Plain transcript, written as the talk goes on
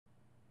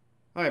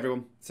Hi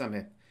everyone, Sam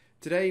here.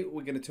 Today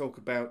we're going to talk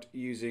about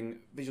using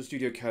Visual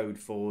Studio Code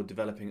for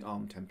developing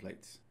ARM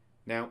templates.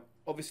 Now,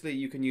 obviously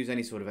you can use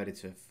any sort of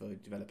editor for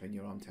developing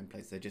your ARM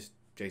templates, they're just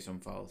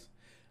JSON files.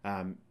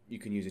 You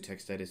can use a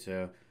text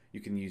editor,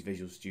 you can use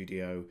Visual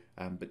Studio,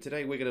 but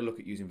today we're going to look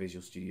at using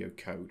Visual Studio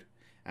Code.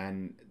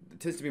 And it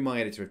tends to be my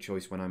editor of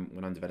choice when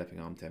I'm developing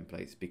ARM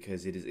templates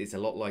because it's a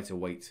lot lighter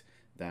weight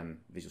than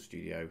Visual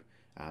Studio.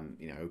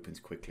 Opens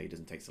quickly,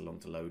 doesn't take so long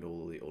to load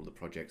all the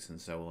projects and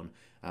so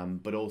on.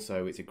 But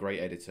also, it's a great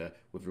editor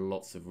with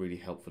lots of really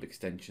helpful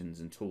extensions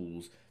and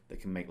tools that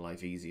can make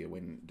life easier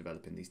when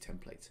developing these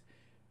templates.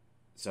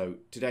 So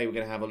today we're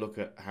going to have a look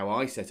at how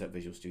I set up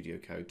Visual Studio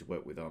Code to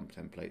work with ARM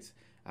templates,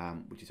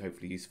 which is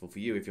hopefully useful for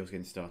you if you're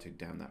getting started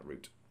down that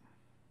route.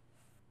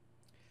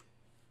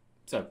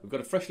 So we've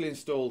got a freshly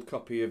installed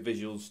copy of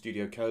Visual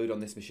Studio Code on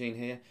this machine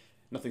here.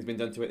 Nothing's been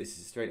done to it. This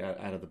is straight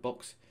out of the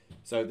box.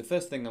 So the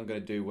first thing I'm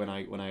going to do when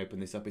I open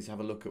this up is have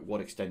a look at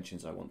what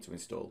extensions I want to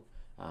install,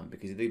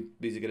 because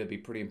these are going to be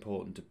pretty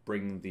important to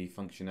bring the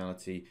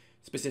functionality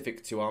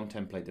specific to ARM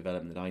template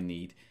development that I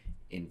need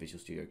in Visual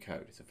Studio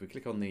Code. So if we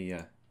click on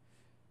the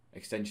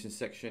extensions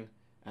section,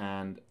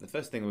 and the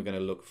first thing we're going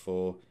to look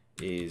for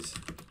is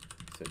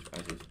search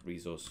Azure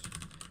Resource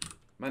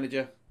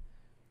Manager.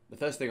 The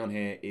first thing on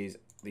here is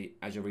the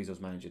Azure Resource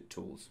Manager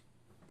tools.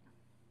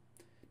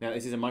 Now,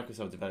 this is a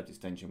Microsoft developed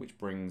extension which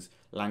brings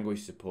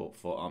language support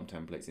for ARM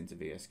templates into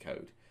VS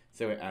Code.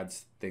 So it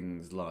adds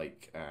things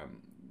like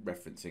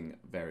referencing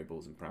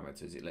variables and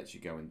parameters. It lets you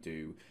go and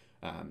do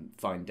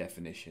find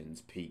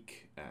definitions,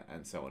 peek,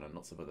 and so on, and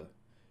lots of other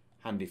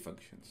handy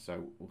functions.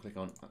 So we'll click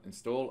on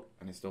install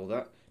and install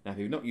that. Now, if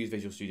you've not used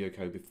Visual Studio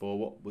Code before,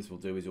 what this will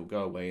do is it'll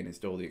go away and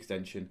install the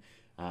extension.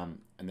 And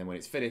then when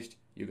it's finished,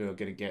 you're going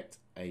to get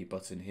a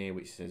button here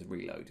which says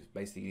reload.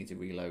 Basically, you need to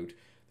reload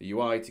the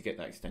UI to get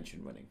that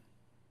extension running.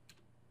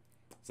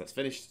 So that's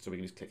finished, so we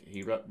can just click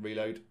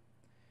reload,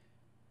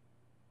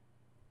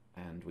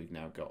 and we've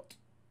now got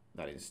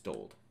that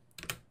installed.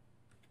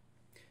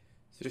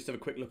 So just have a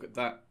quick look at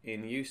that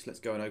in use.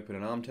 Let's go and open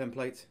an ARM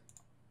template.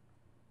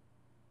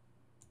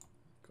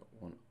 Got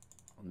one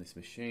on this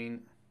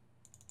machine.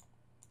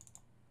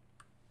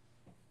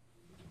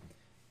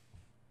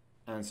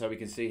 And so we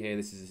can see here,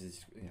 this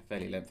is a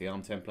fairly lengthy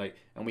ARM template,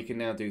 and we can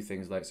now do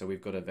things like, so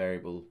we've got a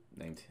variable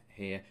named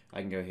here.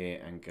 I can go here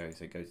and go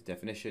to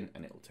definition,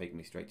 and it will take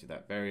me straight to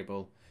that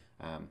variable.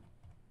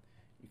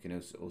 You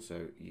can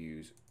also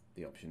use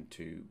the option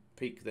to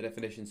peek the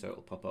definition, so it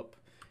will pop up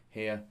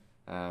here.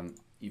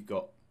 You've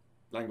got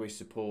language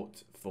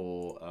support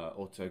for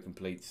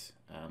autocompletes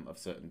of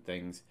certain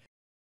things.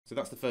 So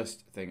that's the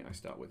first thing I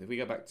start with. If we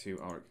go back to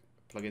our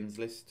plugins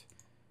list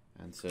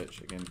and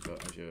search again for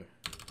Azure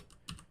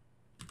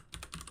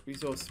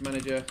Resource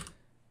Manager.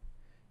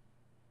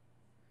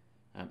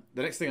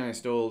 The next thing I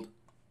installed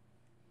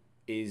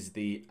is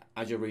the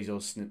Azure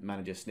Resource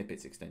Manager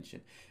Snippets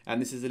extension,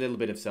 and this is a little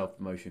bit of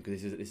self-promotion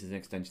because this is an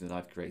extension that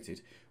I've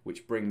created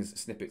which brings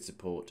snippet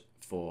support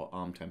for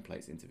ARM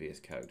templates into VS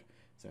Code.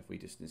 So if we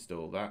just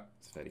install that,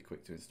 it's fairly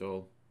quick to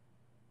install.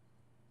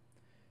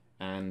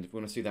 And if we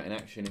want to see that in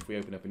action, if we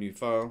open up a new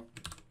file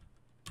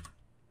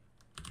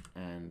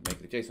and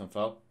make it a JSON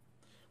file,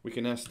 we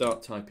can now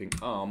start typing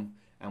ARM,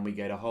 and we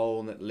get a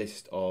whole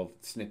list of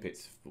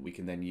snippets that we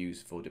can then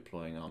use for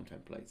deploying ARM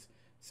templates.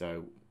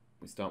 So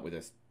we start with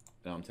an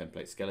ARM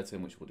template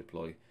skeleton, which will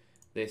deploy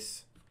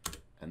this.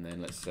 And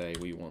then let's say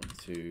we want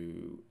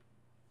to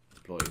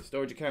deploy a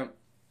storage account,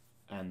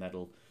 and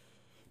that'll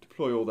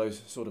deploy all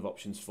those sort of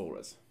options for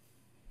us.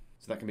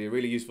 So that can be a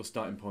really useful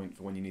starting point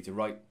for when you need to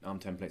write ARM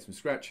templates from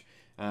scratch,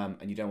 and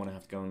you don't want to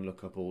have to go and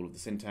look up all of the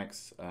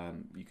syntax.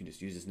 You can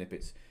just use the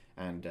snippets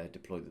and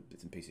deploy the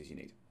bits and pieces you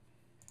need.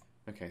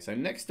 Okay, so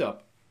next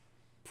up,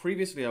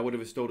 previously I would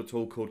have installed a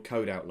tool called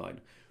Code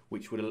Outline,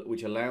 which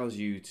allows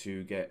you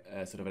to get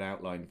sort of an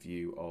outline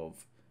view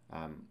of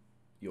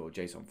your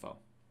JSON file.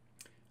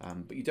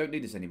 But you don't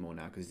need this anymore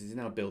now because this is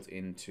now built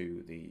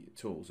into the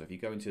tool. So if you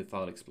go into the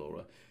File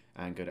Explorer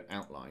and go to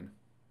Outline,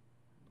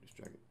 just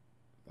drag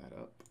that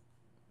up,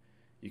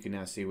 you can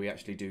now see we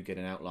actually do get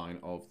an outline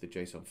of the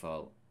JSON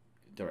file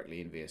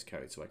directly in VS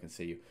Code. So I can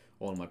see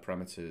all my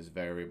parameters,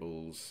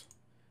 variables,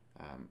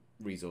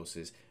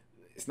 resources.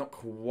 It's not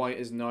quite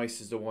as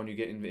nice as the one you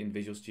get in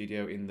Visual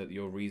Studio in that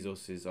your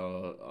resources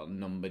are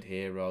numbered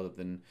here rather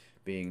than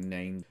being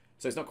named.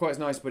 So it's not quite as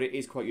nice, but it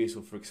is quite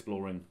useful for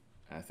exploring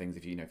things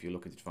if you're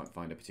looking to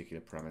find a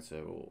particular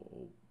parameter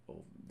or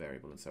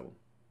variable and so on.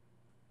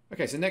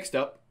 Okay, so next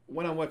up,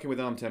 when I'm working with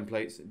ARM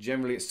templates,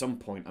 generally at some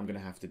point I'm going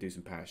to have to do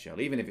some PowerShell,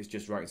 even if it's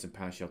just writing some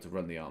PowerShell to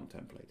run the ARM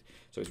template.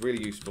 So it's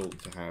really useful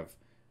to have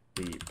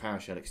the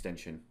PowerShell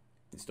extension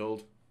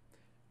installed.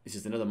 This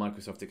is another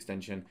Microsoft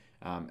extension,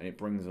 and it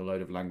brings a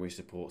load of language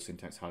support,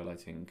 syntax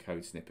highlighting,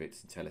 code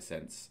snippets, and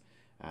IntelliSense.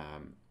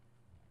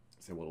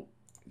 So we'll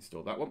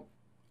install that one.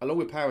 Along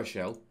with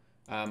PowerShell,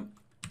 I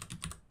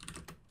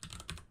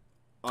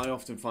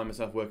often find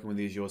myself working with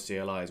the Azure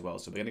CLI as well.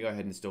 So we're going to go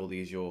ahead and install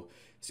the Azure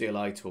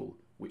CLI tool,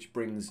 which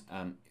brings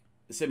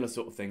similar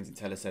sort of things,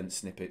 IntelliSense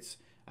snippets,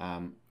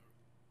 and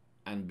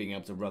and being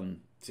able to run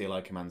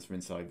CLI commands from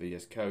inside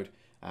VS Code.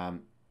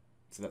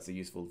 So that's a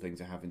useful thing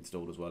to have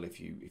installed as well if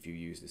you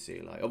use the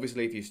CLI.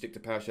 Obviously, if you stick to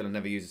PowerShell and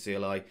never use the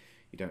CLI,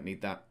 you don't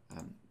need that,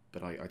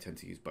 but I tend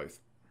to use both.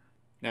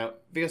 Now,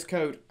 VS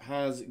Code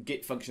has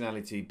Git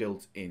functionality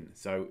built in.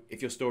 So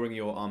if you're storing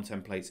your ARM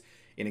templates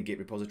in a Git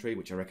repository,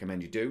 which I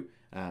recommend you do,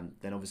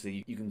 then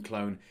obviously you can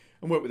clone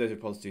and work with those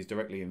repositories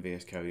directly in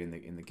VS Code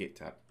in the Git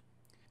tab.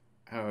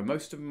 However,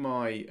 most of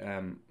my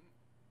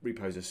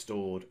repos are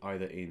stored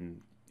either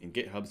in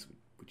GitHubs,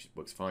 which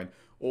works fine,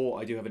 or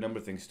I do have a number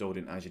of things stored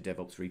in Azure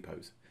DevOps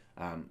repos.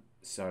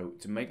 So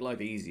to make life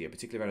easier,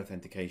 particularly around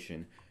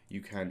authentication, you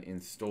can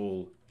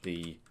install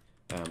the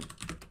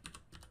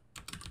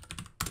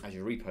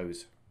Azure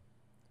Repos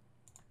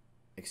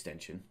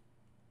extension,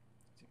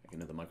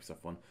 another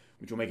Microsoft one,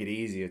 which will make it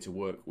easier to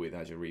work with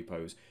Azure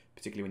Repos,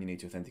 particularly when you need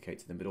to authenticate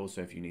to them, but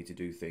also if you need to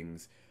do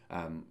things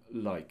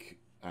like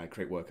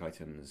create work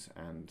items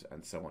and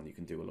so on. You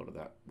can do a lot of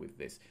that with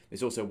this.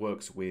 This also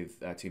works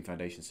with Team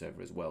Foundation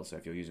Server as well, so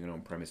if you're using an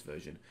on-premise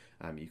version,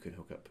 you can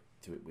hook up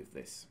to it with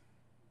this.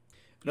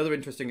 Another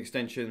interesting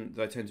extension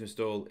that I tend to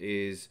install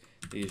is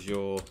the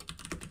Azure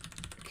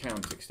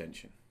Account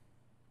Extension.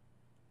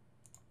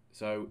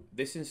 So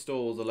this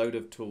installs a load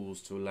of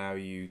tools to allow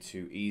you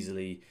to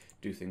easily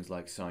do things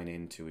like sign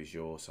in to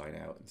Azure, sign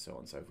out, and so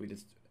on. So if we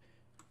just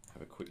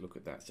have a quick look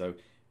at that. So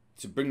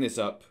to bring this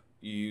up,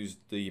 you use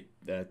the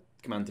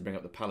command to bring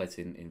up the palette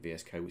in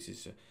VS Code, which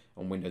is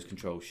on Windows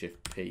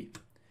Control-Shift-P.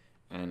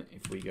 And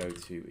if we go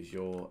to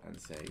Azure and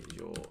say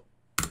Azure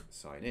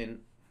sign in,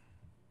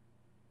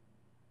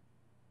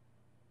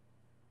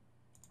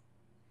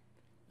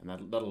 and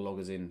that'll log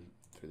us in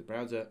through the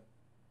browser.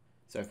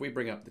 So if we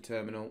bring up the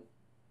terminal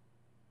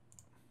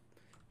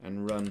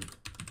and run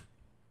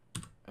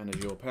an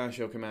Azure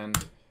PowerShell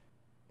command,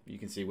 you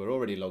can see we're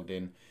already logged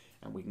in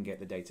and we can get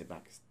the data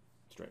back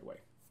straight away.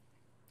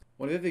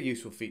 One of the other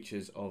useful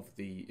features of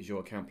the Azure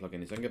account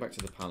plugin is I can go back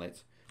to the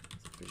palette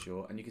for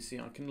Azure, and you can see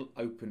I can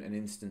open an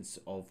instance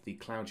of the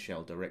Cloud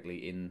Shell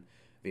directly in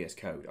VS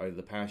Code, either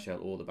the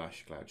PowerShell or the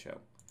Bash Cloud Shell.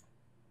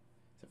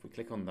 So if we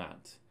click on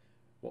that,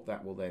 what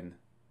that will then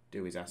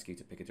do is ask you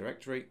to pick a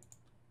directory,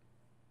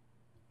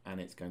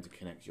 and it's going to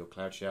connect your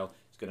Cloud Shell.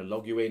 It's going to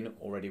log you in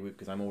already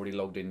because I'm already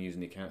logged in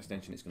using the account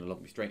extension. It's going to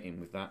log me straight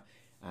in with that,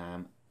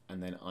 and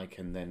then I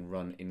can then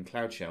run in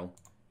Cloud Shell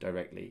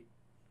directly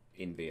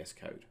in VS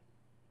Code.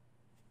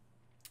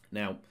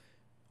 Now,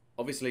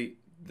 obviously,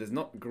 there's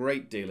not a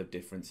great deal of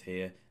difference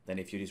here than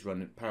if you just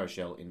run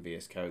PowerShell in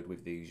VS Code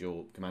with the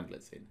Azure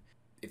commandlets in,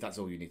 if that's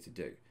all you need to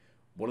do.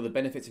 One of the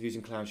benefits of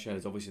using Cloud Shell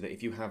is obviously that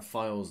if you have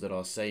files that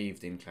are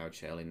saved in Cloud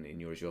Shell in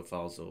your Azure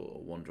files or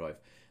OneDrive,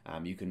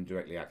 you can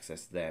directly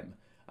access them.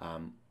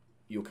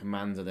 Your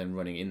commands are then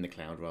running in the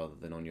cloud rather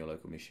than on your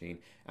local machine,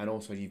 and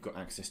also you've got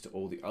access to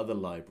all the other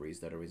libraries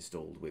that are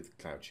installed with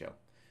Cloud Shell.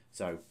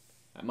 So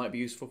that might be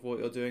useful for what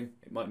you're doing,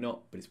 it might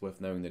not, but it's worth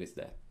knowing that it's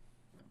there.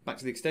 Back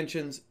to the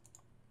extensions.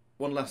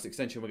 One last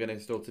extension we're going to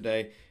install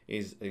today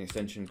is an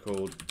extension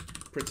called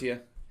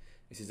Prettier.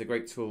 This is a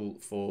great tool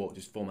for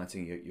just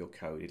formatting your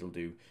code. It'll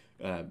do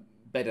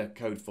better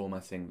code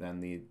formatting than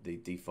the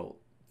default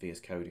VS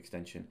Code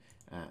extension,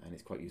 and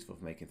it's quite useful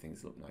for making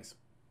things look nice.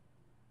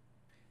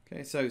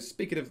 Okay, so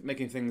speaking of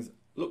making things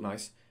look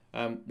nice,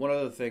 one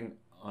other thing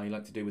I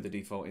like to do with the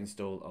default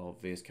install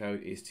of VS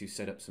Code is to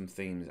set up some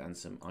themes and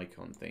some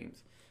icon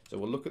themes. So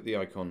we'll look at the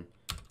icon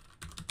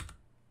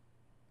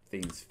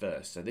themes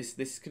first. So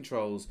this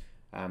controls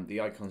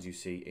the icons you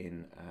see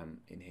in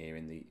here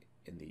in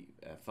the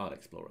File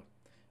Explorer.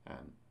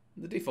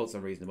 The defaults are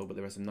reasonable, but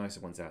there are some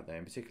nicer ones out there.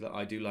 In particular,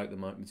 I do like the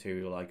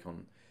material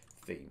icon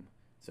theme.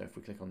 So if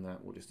we click on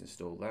that, we'll just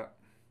install that.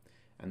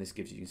 And this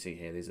gives you can see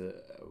here, there's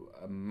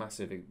a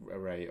massive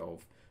array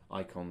of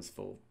icons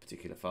for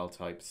particular file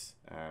types,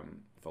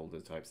 folder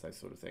types, those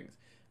sort of things.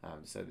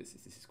 So this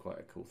is quite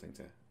a cool thing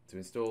to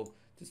install,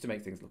 just to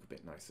make things look a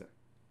bit nicer.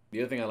 The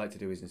other thing I like to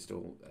do is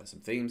install some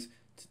themes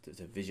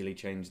to visually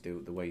change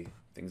the way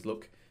things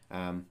look.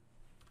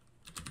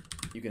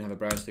 You can have a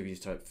browser, if you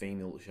just type theme,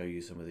 it will show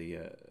you some of the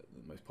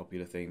most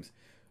popular themes.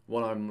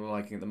 One I'm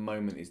liking at the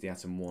moment is the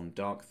Atom 1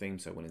 Dark theme,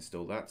 so we'll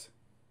install that.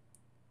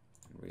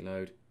 And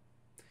reload.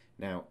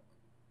 Now,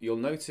 you'll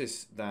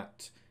notice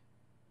that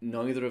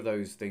neither of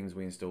those themes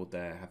we installed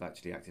there have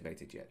actually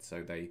activated yet.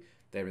 So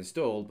they're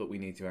installed, but we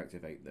need to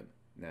activate them.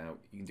 Now,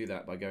 you can do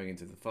that by going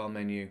into the File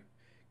menu,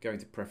 going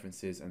to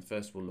Preferences, and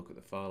first we'll look at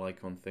the File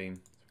icon theme.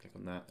 So click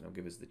on that, and it'll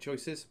give us the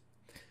choices.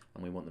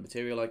 And we want the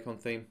Material icon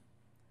theme.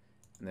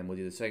 And then we'll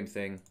do the same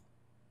thing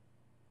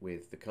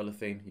with the color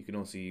theme. You can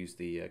also use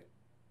the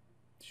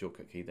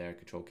shortcut key there,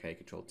 Control-K,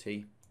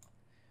 Control-T.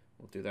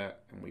 We'll do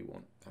that, and we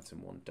want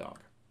Atom 1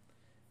 Dark.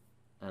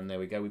 And there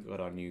we go, we've got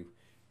our new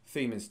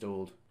theme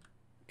installed.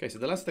 Okay, so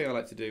the last thing I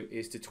like to do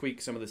is to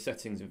tweak some of the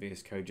settings in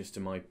VS Code just to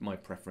my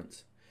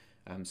preference.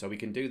 So we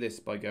can do this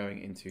by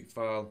going into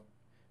File,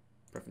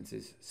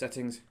 Preferences,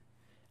 Settings,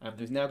 and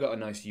we've now got a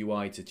nice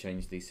UI to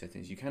change these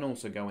settings. You can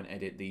also go and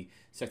edit the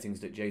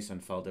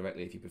settings.json file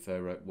directly if you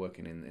prefer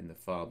working in the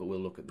file, but we'll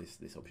look at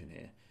this option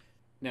here.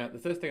 Now, the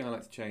first thing I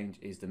like to change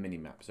is the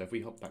mini-map. So if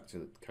we hop back to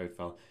the code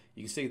file,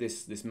 you can see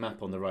this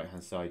map on the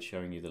right-hand side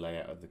showing you the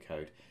layout of the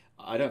code.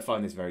 I don't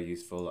find this very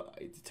useful.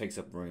 It takes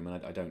up room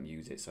and I don't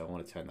use it, so I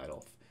want to turn that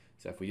off.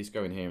 So if we just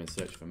go in here and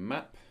search for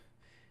map,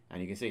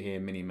 and you can see here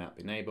mini-map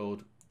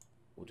enabled,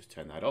 we'll just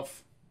turn that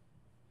off,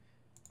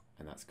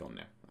 and that's gone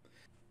now.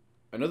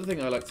 Another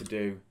thing I like to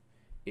do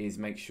is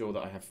make sure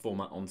that I have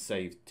format on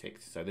save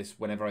ticked. So this,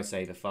 whenever I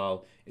save a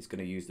file, it's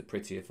going to use the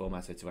prettier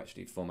formatter to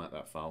actually format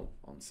that file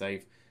on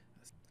save.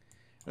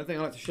 Another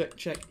thing I like to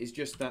check is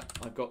just that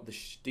I've got the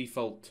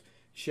default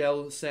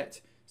shell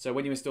set. So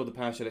when you install the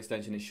PowerShell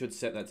extension, it should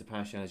set that to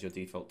PowerShell as your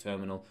default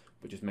terminal,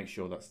 but just make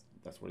sure that's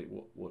what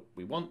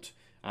we want.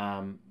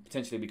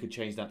 Potentially we could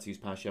change that to use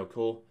PowerShell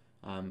core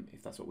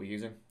if that's what we're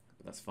using,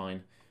 but that's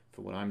fine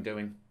for what I'm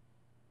doing.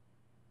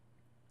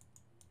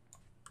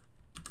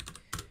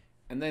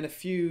 And then a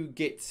few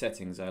Git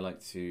settings I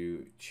like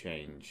to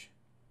change.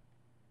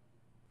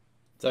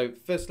 So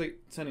firstly,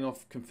 turning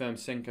off confirm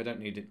sync. I don't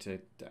need it to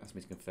ask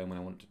me to confirm when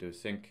I want to do a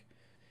sync.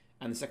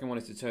 And the second one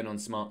is to turn on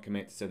smart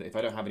commit, so that if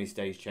I don't have any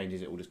stage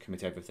changes, it will just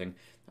commit everything.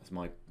 That's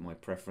my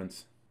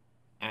preference.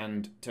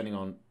 And turning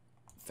on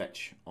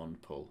fetch on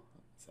pull.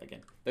 So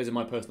again, those are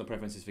my personal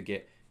preferences for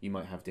Git. You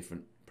might have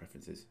different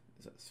preferences,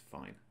 so that's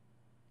fine.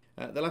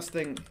 The last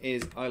thing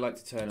is I like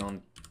to turn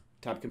on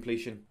tab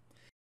completion.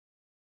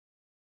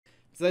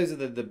 So those are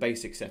the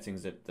basic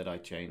settings that I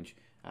change.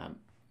 I'm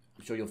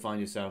sure you'll find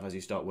yourself as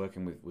you start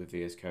working with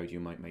VS Code, you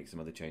might make some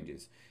other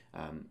changes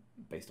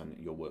based on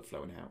your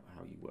workflow and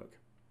how you work.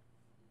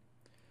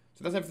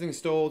 So that's everything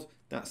installed.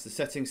 That's the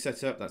settings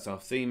set up. That's our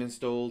theme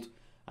installed.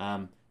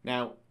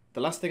 Now,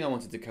 the last thing I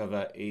wanted to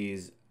cover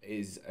is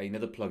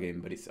another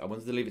plugin, but I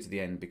wanted to leave it to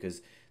the end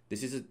because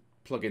this is a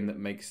plugin that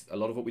makes a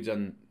lot of what we've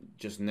done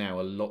just now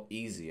a lot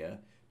easier,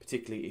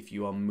 particularly if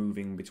you are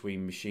moving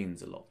between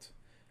machines a lot.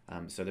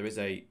 So there is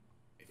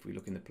if we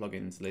look in the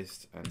plugins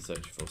list and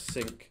search for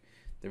sync,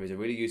 there is a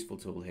really useful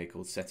tool here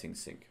called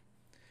Settings Sync.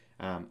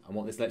 And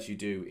what this lets you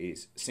do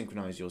is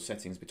synchronize your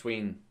settings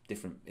between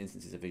different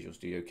instances of Visual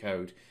Studio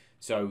Code.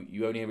 So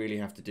you only really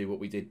have to do what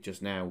we did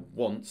just now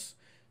once,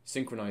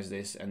 synchronize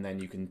this, and then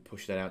you can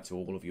push that out to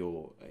all of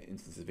your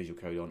instances of Visual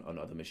Code on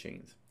other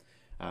machines.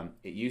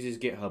 It uses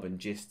GitHub and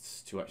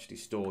gists to actually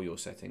store your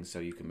settings, so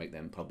you can make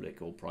them public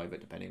or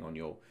private depending on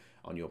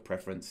your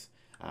preference.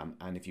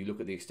 And if you look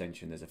at the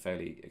extension, there's a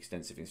fairly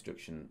extensive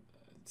instruction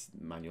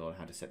manual on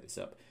how to set this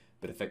up.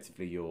 But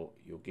effectively, you're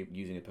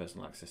using a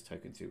personal access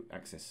token to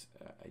access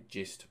a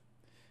gist,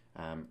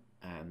 and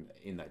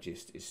in that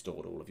gist is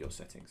stored all of your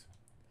settings.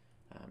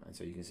 And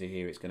so you can see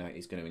here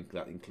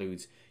that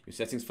includes your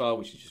settings file,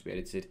 which is just be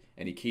edited,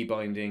 any key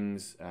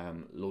bindings,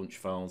 launch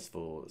files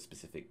for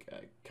specific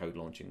code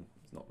launching.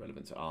 It's not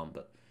relevant to ARM,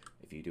 but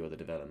if you do other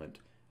development,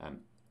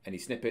 any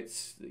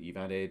snippets that you've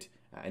added,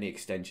 any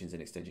extensions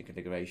and extension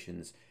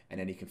configurations, and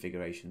any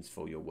configurations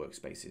for your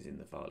workspaces in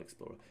the File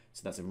Explorer.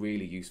 So that's a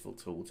really useful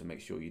tool to make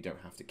sure you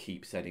don't have to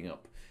keep setting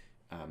up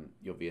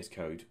your VS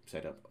Code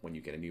setup when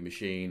you get a new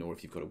machine, or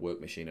if you've got a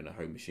work machine and a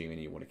home machine and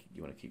you want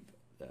to keep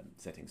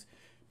settings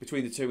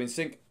between the two in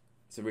sync.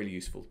 It's a really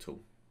useful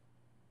tool.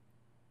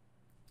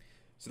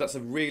 So that's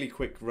a really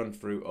quick run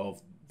through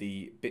of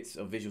the bits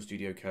of Visual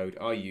Studio Code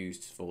I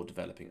used for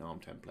developing ARM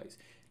templates.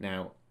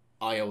 Now,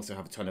 I also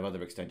have a ton of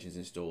other extensions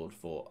installed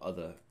for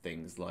other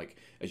things like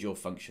Azure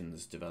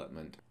Functions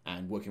development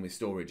and working with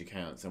storage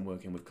accounts and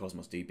working with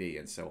Cosmos DB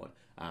and so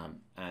on.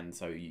 And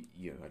so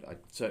I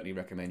certainly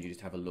recommend you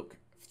just have a look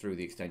through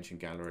the extension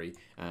gallery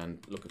and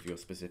look at your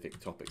specific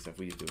topics. So if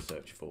we just do a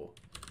search for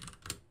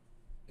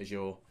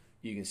Azure,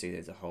 you can see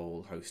there's a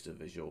whole host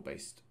of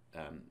Azure-based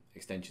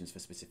extensions for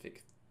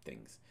specific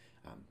things.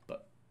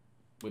 But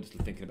we're just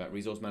thinking about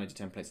resource manager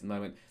templates at the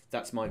moment.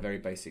 That's my very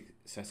basic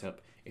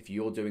setup. If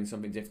you're doing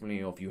something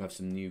differently, or if you have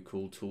some new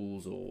cool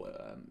tools or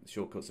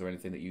shortcuts or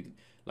anything that you'd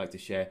like to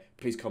share,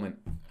 please comment,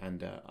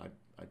 and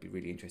I'd be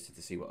really interested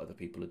to see what other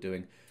people are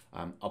doing.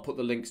 I'll put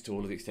the links to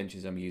all of the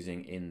extensions I'm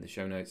using in the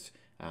show notes,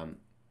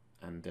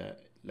 and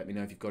let me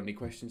know if you've got any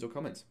questions or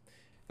comments.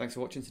 Thanks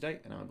for watching today,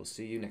 and I will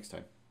see you next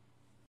time.